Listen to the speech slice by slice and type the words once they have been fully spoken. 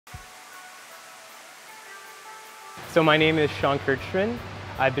So my name is Shaun Kirchmann.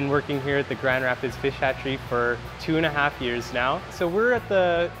 I've been working here at the Grand Rapids Fish Hatchery for 2.5 years now. So we're at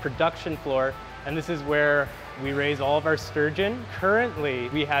the production floor, and this is where we raise all of our sturgeon. Currently,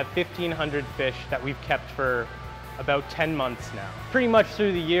 we have 1,500 fish that we've kept for about 10 months now. Pretty much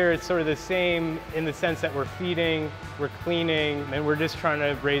through the year, it's sort of the same in the sense that we're feeding, we're cleaning, and we're just trying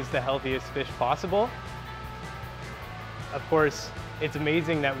to raise the healthiest fish possible. Of course, it's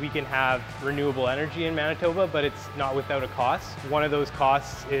amazing that we can have renewable energy in Manitoba, but it's not without a cost. One of those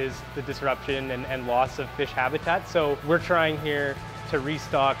costs is the disruption and loss of fish habitat. So we're trying here to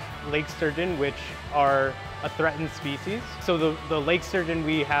restock lake sturgeon, which are a threatened species. So the lake sturgeon,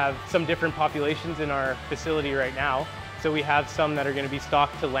 we have some different populations in our facility right now. So we have some that are going to be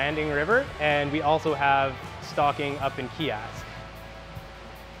stocked to Landing River, and we also have stocking up in Kiosk.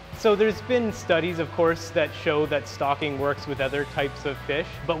 So there's been studies, of course, that show that stocking works with other types of fish,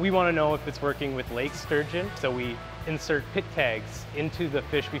 but we want to know if it's working with lake sturgeon. So we insert pit tags into the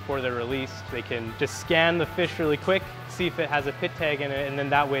fish before they're released. They can just scan the fish really quick, see if it has a pit tag in it, and then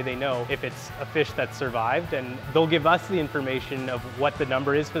that way they know if it's a fish that survived, and they'll give us the information of what the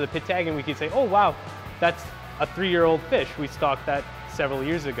number is for the pit tag, and we can say, oh wow, that's a 3-year-old fish. We stocked that several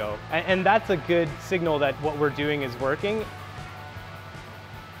years ago. And that's a good signal that what we're doing is working.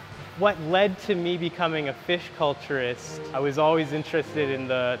 What led to me becoming a fish culturist, I was always interested in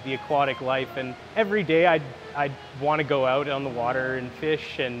the aquatic life, and every day I'd want to go out on the water and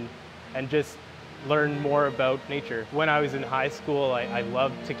fish and just learn more about nature. When I was in high school, I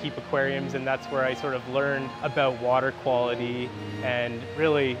loved to keep aquariums, and that's where I sort of learned about water quality and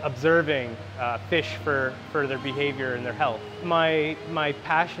really observing fish for their behavior and their health. My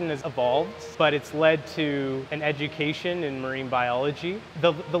passion has evolved, but it's led to an education in marine biology.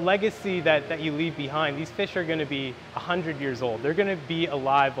 The legacy that you leave behind, these fish are going to be 100 years old. They're going to be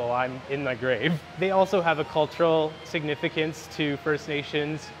alive while I'm in my grave. They also have a cultural significance to First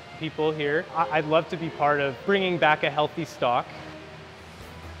Nations people here. I'd love to be part of bringing back a healthy stock.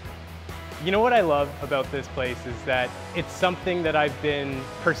 You know what I love about this place is that it's something that I've been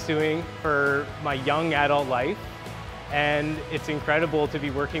pursuing for my young adult life, and it's incredible to be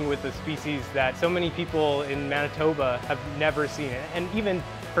working with a species that so many people in Manitoba have never seen. And even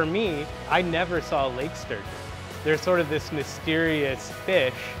for me, I never saw a lake sturgeon. There's sort of this mysterious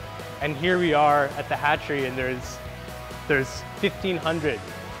fish, and here we are at the hatchery, and there's 1,500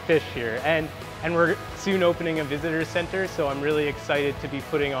 fish here, and we're soon opening a visitor center, so I'm really excited to be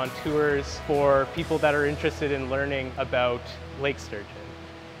putting on tours for people that are interested in learning about lake sturgeon.